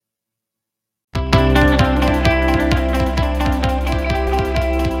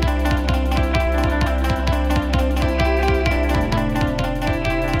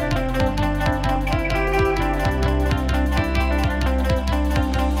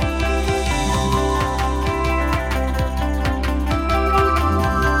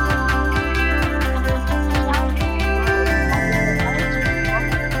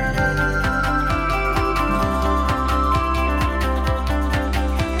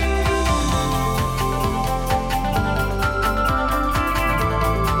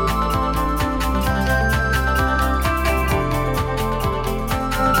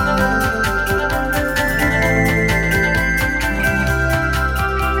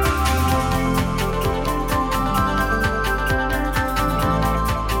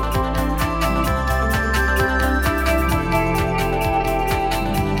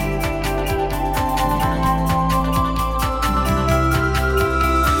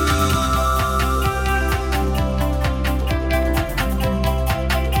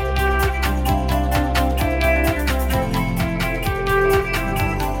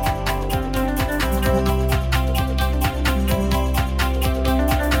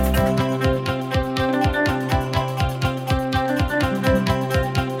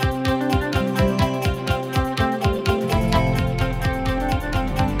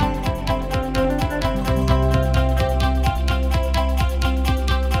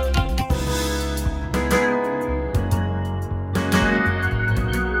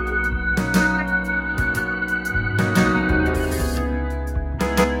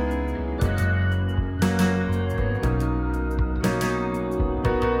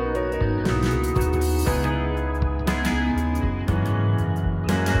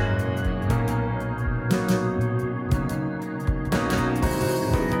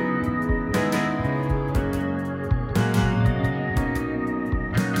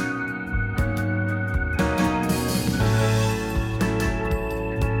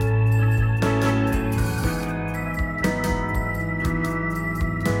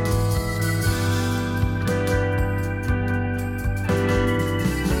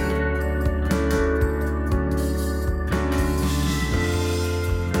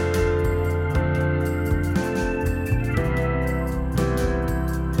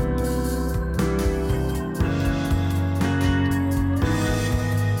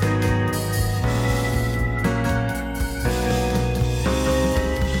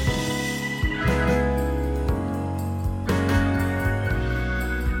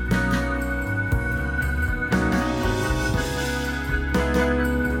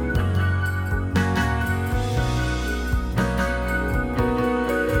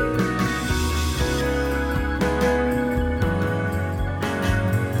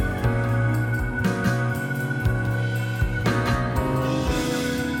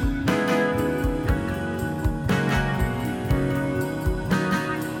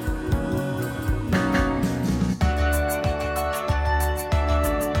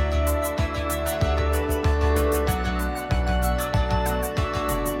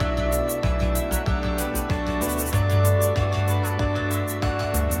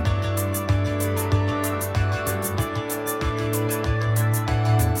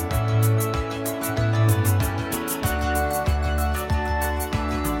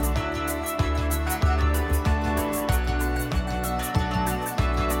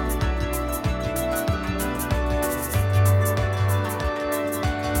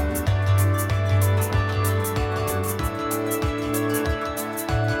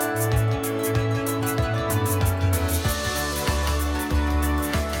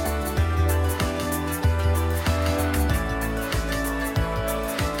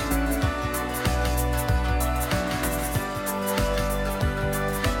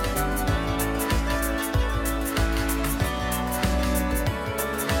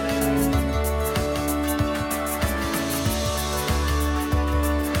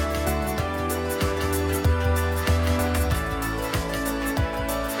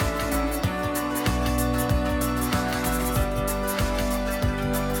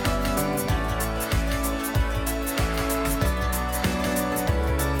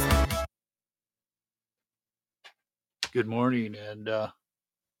Good morning, and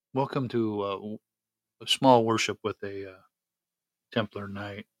welcome to a small worship with a Templar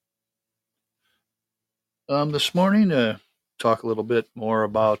Knight. This morning, talk a little bit more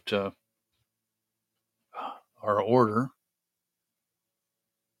about our order.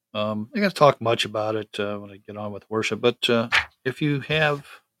 I got to talk much about it when I get on with worship, but if you have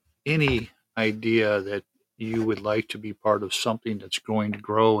any idea that you would like to be part of something that's going to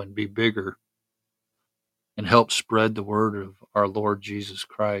grow and be bigger and help spread the word of our Lord Jesus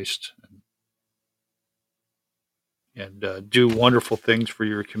Christ and do wonderful things for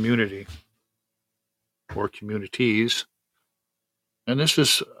your community or communities. And this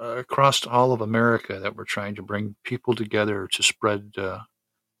is across all of America that we're trying to bring people together to spread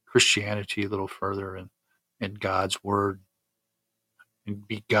Christianity a little further and God's word and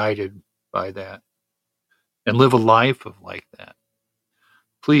be guided by that and live a life of like that.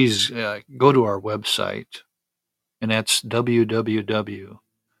 Please go to our website, and that's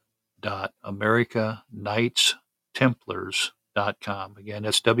www.americanightstemplars.com. Again,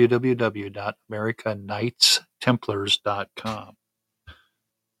 that's www.americanightstemplars.com.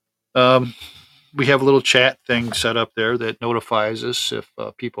 Um, we have a little chat thing set up there that notifies us if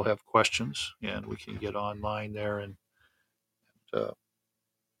people have questions, and we can get online there and uh,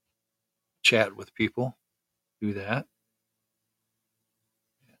 chat with people. Do that.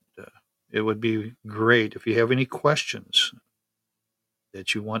 And, it would be great if you have any questions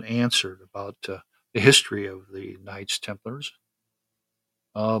that you want answered about the history of the Knights Templars.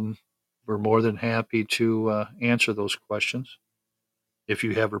 Um, we're more than happy to answer those questions. If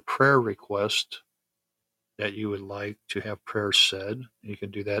you have a prayer request that you would like to have prayer said, you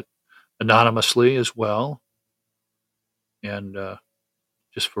can do that anonymously as well, and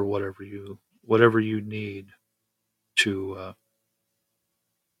just for whatever you need to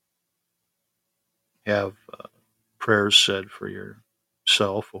have prayers said for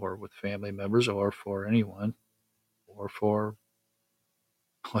yourself or with family members or for anyone or for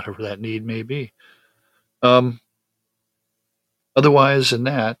whatever that need may be. Um, Otherwise than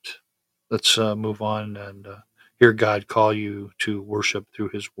that, let's move on and hear God call you to worship through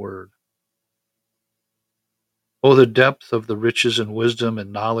His Word. Oh, the depth of the riches and wisdom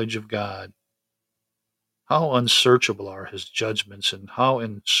and knowledge of God! How unsearchable are His judgments and how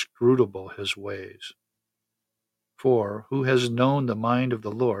inscrutable His ways! For who has known the mind of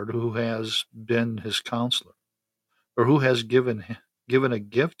the Lord, who has been his counselor, or who has given a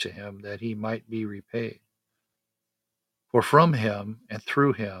gift to him that he might be repaid? For from him and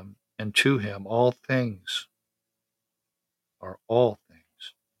through him and to him all things are all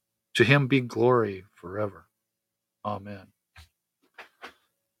things. To him be glory forever. Amen.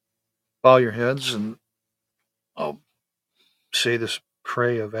 Bow your heads and I'll say this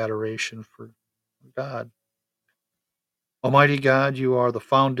prayer of adoration for God. Almighty God, you are the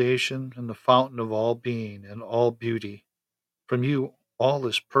foundation and the fountain of all being and all beauty. From you, all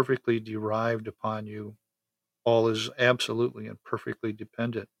is perfectly derived upon you. All is absolutely and perfectly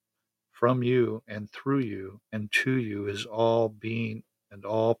dependent. From you and through you and to you is all being and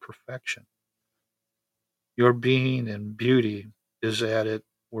all perfection. Your being and beauty is at it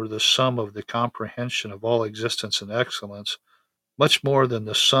were the sum of the comprehension of all existence and excellence, much more than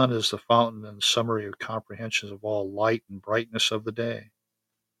the sun is the fountain and summary of comprehensions of all light and brightness of the day.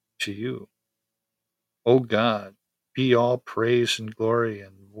 To you, O God, be all praise and glory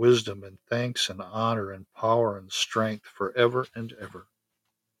and wisdom and thanks and honor and power and strength forever and ever.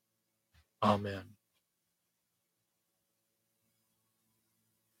 Amen.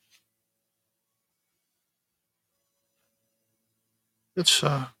 Let's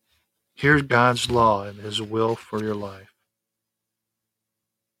hear God's law and His will for your life.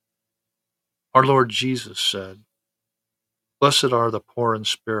 Our Lord Jesus said, "Blessed are the poor in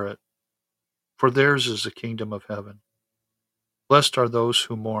spirit, for theirs is the kingdom of heaven. Blessed are those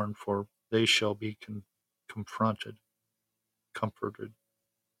who mourn, for they shall be comforted.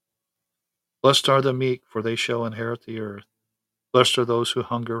 Blessed are the meek, for they shall inherit the earth. Blessed are those who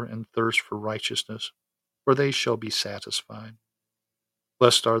hunger and thirst for righteousness, for they shall be satisfied.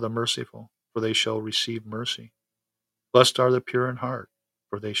 Blessed are the merciful, for they shall receive mercy. Blessed are the pure in heart,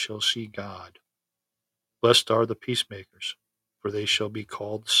 for they shall see God. Blessed are the peacemakers, for they shall be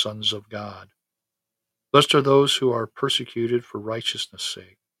called sons of God. Blessed are those who are persecuted for righteousness'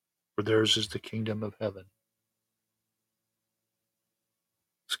 sake, for theirs is the kingdom of heaven."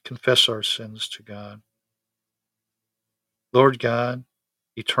 Let's confess our sins to God. Lord God,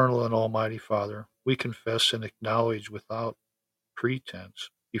 eternal and almighty Father, we confess and acknowledge without pretense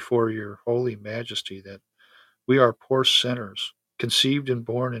before your holy majesty that we are poor sinners, conceived and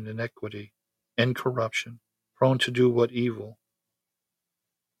born in iniquity and corruption. prone to do what evil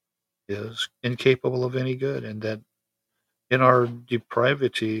is, incapable of any good, and that in our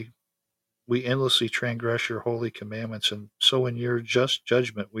depravity we endlessly transgress your holy commandments, and so in your just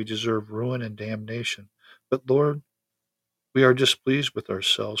judgment we deserve ruin and damnation. But Lord, we are displeased with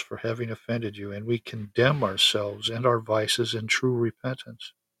ourselves for having offended you, and we condemn ourselves and our vices in true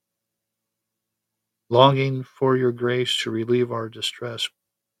repentance. Longing for your grace to relieve our distress,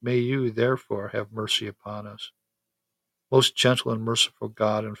 may you, therefore, have mercy upon us. Most gentle and merciful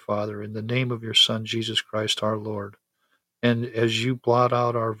God and Father, in the name of your Son, Jesus Christ our Lord, and as you blot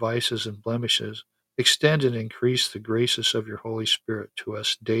out our vices and blemishes, extend and increase the graces of your Holy Spirit to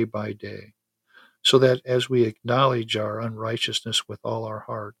us day by day, so that as we acknowledge our unrighteousness with all our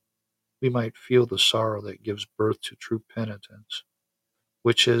heart, we might feel the sorrow that gives birth to true penitence,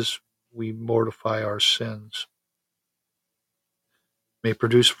 which as we mortify our sins, may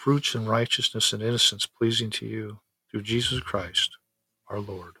produce fruits in righteousness and innocence pleasing to you, through Jesus Christ our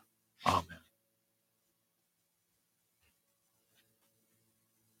Lord. Amen.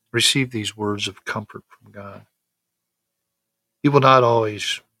 Receive these words of comfort from God. He will not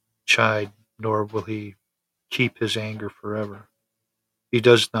always chide, nor will he keep his anger forever. He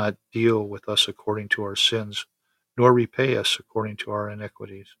does not deal with us according to our sins, nor repay us according to our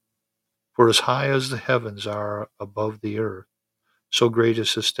iniquities. For as high as the heavens are above the earth, so great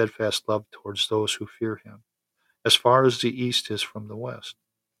is his steadfast love towards those who fear him. As far as the east is from the west,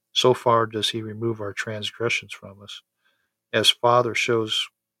 so far does he remove our transgressions from us. As Father shows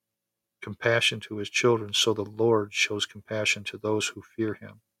compassion to his children, so the Lord shows compassion to those who fear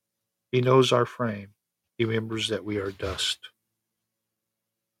him. He knows our frame. He remembers that we are dust.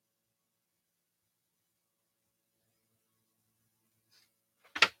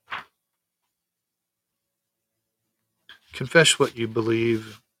 Confess what you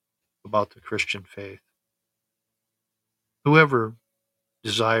believe about the Christian faith. Whoever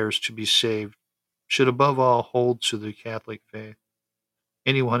desires to be saved should above all hold to the Catholic faith.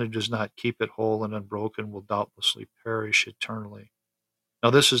 Anyone who does not keep it whole and unbroken will doubtlessly perish eternally. Now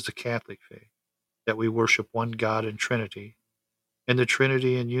this is the Catholic faith, that we worship one God in Trinity, and the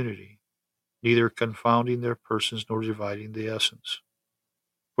Trinity in unity, neither confounding their persons nor dividing the essence.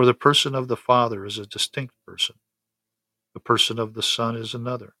 For the person of the Father is a distinct person, the person of the Son is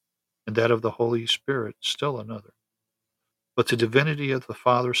another, and that of the Holy Spirit still another. But the divinity of the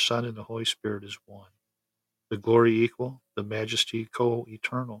Father, Son, and the Holy Spirit is one, the glory equal, the majesty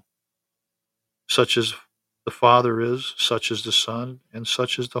co-eternal. Such as the Father is, such is the Son, and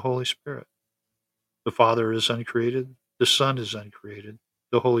such is the Holy Spirit. The Father is uncreated, the Son is uncreated,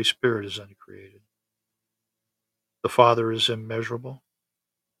 the Holy Spirit is uncreated. The Father is immeasurable,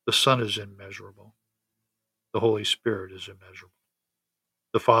 the Son is immeasurable, the Holy Spirit is immeasurable.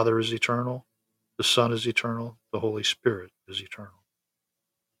 The Father is eternal, the Son is eternal, the Holy Spirit is eternal.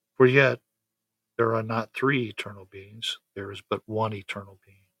 For yet there are not three eternal beings, there is but one eternal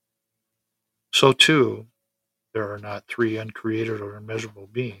being. So too, there are not three uncreated or immeasurable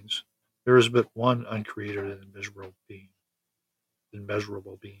beings, there is but one uncreated and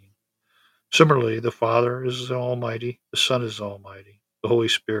immeasurable being. Similarly, the Father is almighty, the Son is almighty, the Holy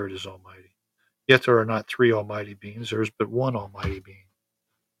Spirit is almighty. Yet there are not three almighty beings, there is but one almighty being.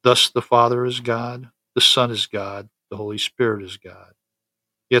 Thus the Father is God, the Son is God, the Holy Spirit is God.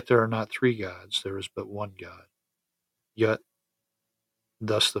 Yet there are not three gods, there is but one God. Yet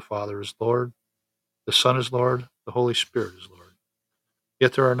thus the Father is Lord, the Son is Lord, the Holy Spirit is Lord.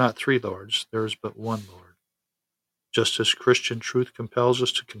 Yet there are not three Lords, there is but one Lord. Just as Christian truth compels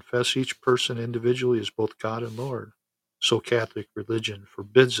us to confess each person individually as both God and Lord, so Catholic religion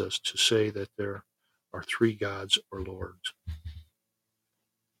forbids us to say that there are three gods or lords.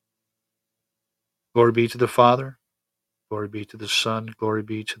 Glory be to the Father, glory be to the Son, glory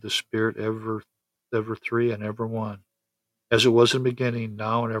be to the Spirit, ever three and ever one, as it was in the beginning,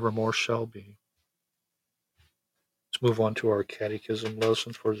 now and evermore shall be. Let's move on to our catechism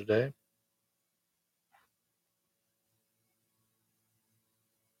lesson for today.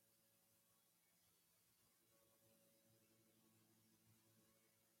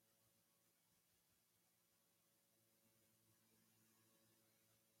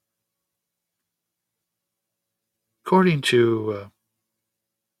 According to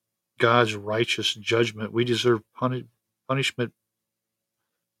God's righteous judgment, we deserve punishment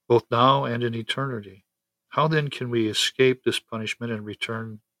both now and in eternity. How then can we escape this punishment and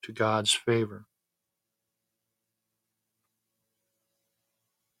return to God's favor?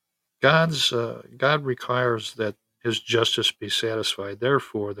 God requires that his justice be satisfied.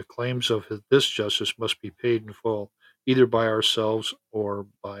 Therefore, the claims of this justice must be paid in full, either by ourselves or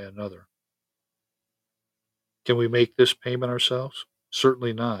by another. Can we make this payment ourselves?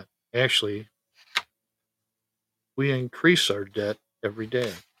 Certainly not. Actually, we increase our debt every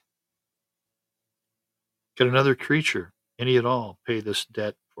day. Can another creature, any at all, pay this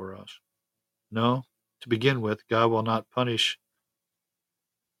debt for us? No. To begin with, God will not punish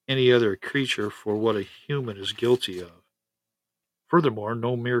any other creature for what a human is guilty of. Furthermore,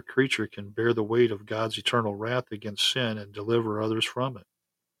 no mere creature can bear the weight of God's eternal wrath against sin and deliver others from it.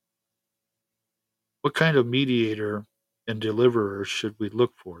 What kind of mediator and deliverer should we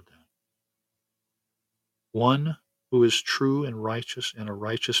look for then? One who is true and righteous and a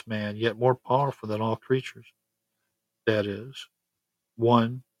righteous man, yet more powerful than all creatures. That is,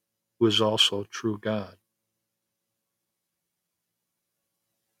 one who is also true God.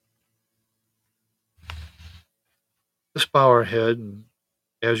 Let's bow our head, and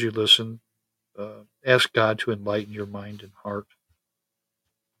as you listen, ask God to enlighten your mind and heart.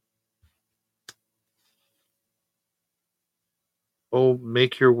 Oh,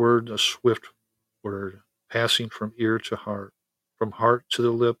 make your word a swift word, passing from ear to heart, from heart to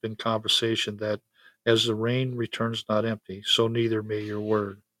the lip in conversation, that as the rain returns not empty, so neither may your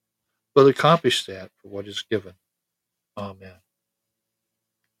word, but accomplish that for what is given. Amen.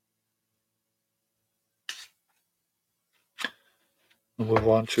 We'll move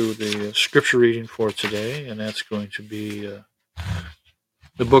on to the scripture reading for today, and that's going to be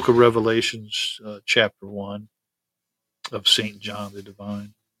the book of Revelations, chapter 1 of St. John the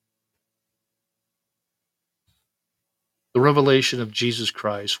Divine. The revelation of Jesus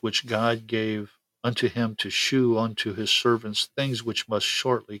Christ, which God gave unto him to shew unto his servants things which must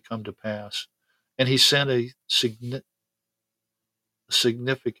shortly come to pass. And he sent a significant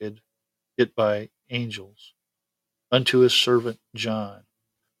it by angels unto his servant John,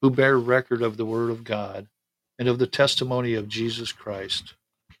 who bear record of the word of God and of the testimony of Jesus Christ,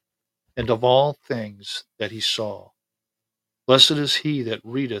 and of all things that he saw. Blessed is he that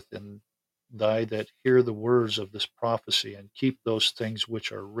readeth, and they that hear the words of this prophecy, and keep those things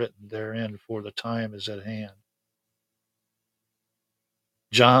which are written therein, for the time is at hand.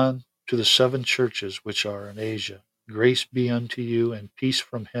 John, to the seven churches which are in Asia, grace be unto you, and peace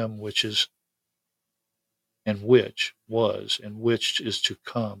from him which is, and which was, and which is to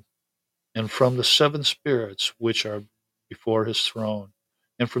come, and from the seven spirits which are before his throne,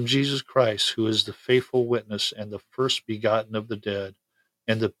 and from Jesus Christ, who is the faithful witness and the first begotten of the dead,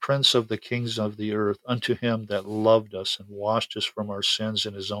 and the prince of the kings of the earth, unto him that loved us and washed us from our sins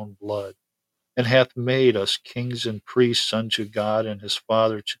in his own blood, and hath made us kings and priests unto God and his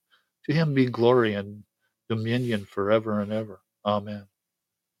Father. To him be glory and dominion forever and ever. Amen.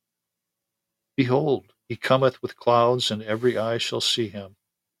 Behold, he cometh with clouds, and every eye shall see him,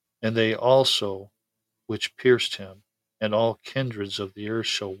 and they also which pierced him, and all kindreds of the earth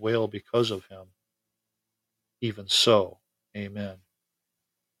shall wail because of him. Even so, amen.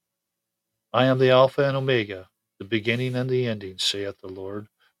 I am the Alpha and Omega, the beginning and the ending, saith the Lord,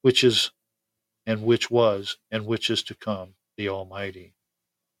 which is, and which was, and which is to come, the Almighty.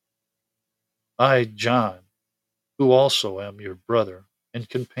 I, John, who also am your brother and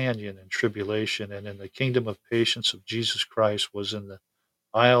companion in tribulation and in the kingdom of patience of Jesus Christ, was in the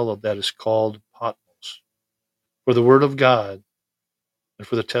isle that is called Patmos, for the word of God and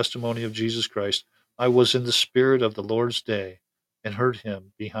for the testimony of Jesus Christ. I was in the spirit of the Lord's day, and heard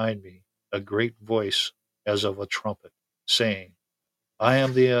him behind me a great voice as of a trumpet, saying, I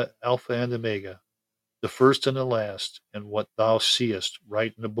am the Alpha and Omega, the first and the last, and what thou seest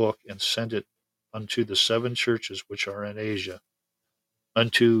write in a book, and send it unto the seven churches which are in Asia,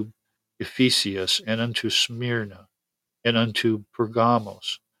 unto Ephesus, and unto Smyrna, and unto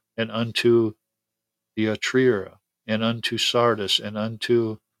Pergamos, and unto Thyatira, and unto Sardis, and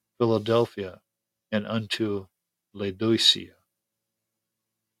unto Philadelphia, and unto Laodicea.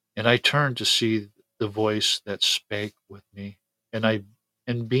 And I turned to see the voice that spake with me,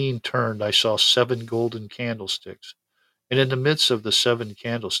 and being turned, I saw seven golden candlesticks, and in the midst of the seven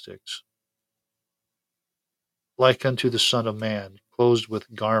candlesticks, like unto the Son of Man, clothed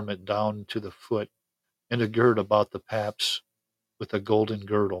with garment down to the foot, and a girt about the paps with a golden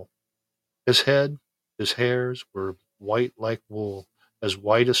girdle. His head, his hairs were white like wool, as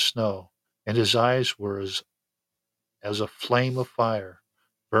white as snow, and his eyes were as a flame of fire,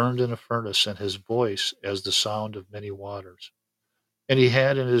 burned in a furnace, and his voice as the sound of many waters. And he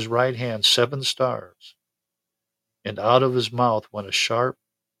had in his right hand seven stars, and out of his mouth went a sharp,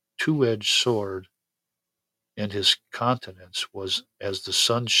 two-edged sword, and his countenance was as the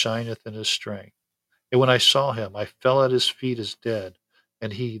sun shineth in his strength. And when I saw him, I fell at his feet as dead,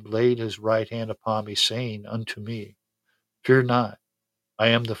 and he laid his right hand upon me, saying unto me, Fear not, I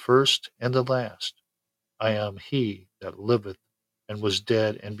am the first and the last. I am he that liveth and was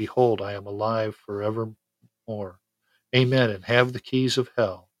dead, and behold, I am alive forevermore. Amen. And have the keys of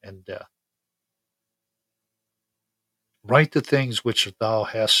hell and death. Write the things which thou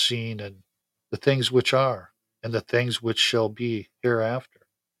hast seen, and the things which are, and the things which shall be hereafter.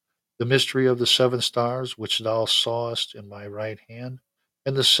 The mystery of the 7 stars which thou sawest in my right hand,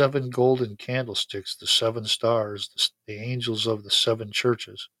 and the 7 golden candlesticks, the 7 stars, the angels of the 7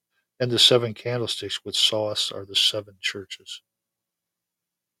 churches, and the 7 candlesticks which sawest are the 7 churches.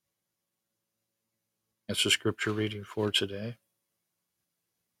 That's the scripture reading for today.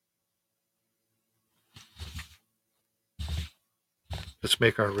 Let's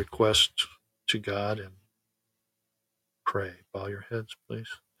make our request to God and pray. Bow your heads, please.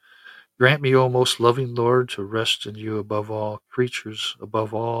 Grant me, O most loving Lord, to rest in you above all creatures,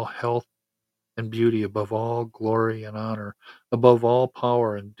 above all health and beauty, above all glory and honor, above all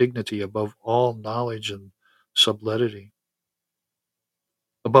power and dignity, above all knowledge and subtlety,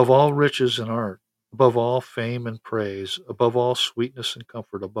 above all riches and art, above all fame and praise, above all sweetness and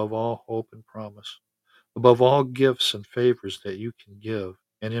comfort, above all hope and promise, above all gifts and favors that you can give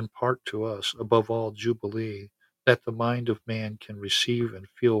and impart to us, above all jubilee that the mind of man can receive and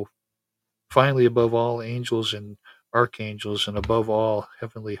feel, finally above all angels and archangels, and above all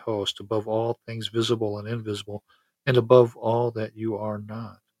heavenly hosts, above all things visible and invisible, and above all that you are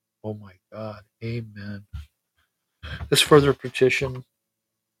not. Oh my God. Amen. Let's further petition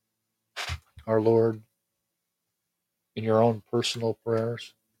our Lord in your own personal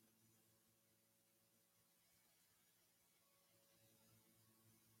prayers.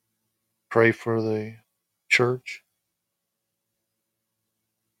 Pray for the church.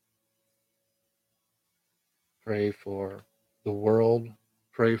 Pray for the world.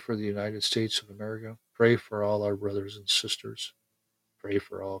 Pray for the United States of America. Pray for all our brothers and sisters. Pray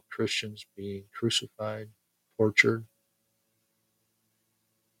for all Christians being crucified, tortured.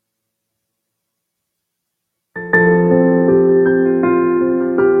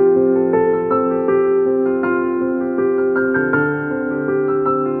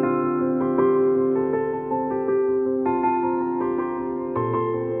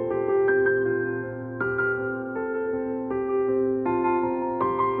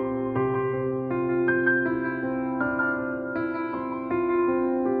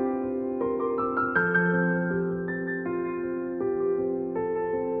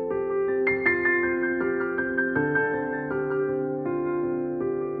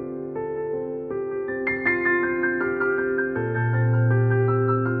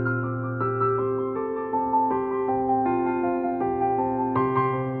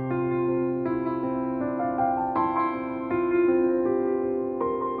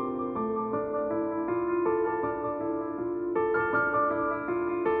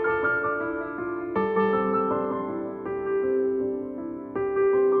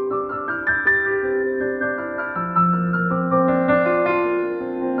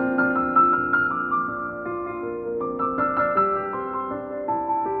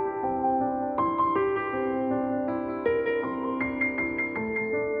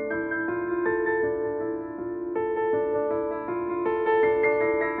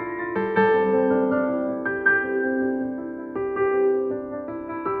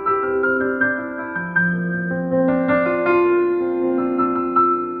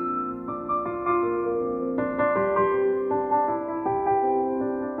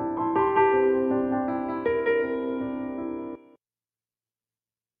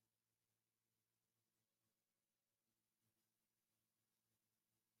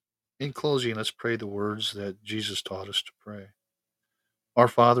 In closing, let's pray the words that Jesus taught us to pray. Our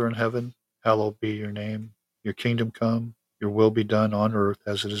Father in heaven, hallowed be your name. Your kingdom come, your will be done on earth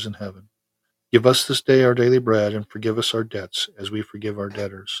as it is in heaven. Give us this day our daily bread, and forgive us our debts as we forgive our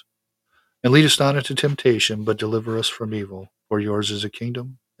debtors. And lead us not into temptation, but deliver us from evil. For yours is the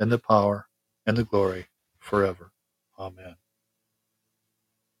kingdom, and the power, and the glory, forever. Amen.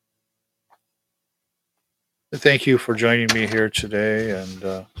 And thank you for joining me here today and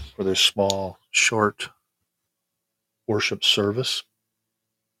for this small, short worship service.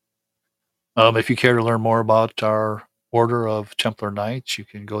 If you care to learn more about our Order of Templar Knights, you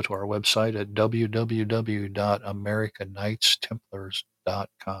can go to our website at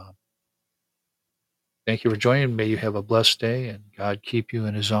www.americanknightstemplars.com. Thank you for joining. May you have a blessed day, and God keep you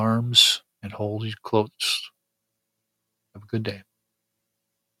in his arms and hold you close. Have a good day.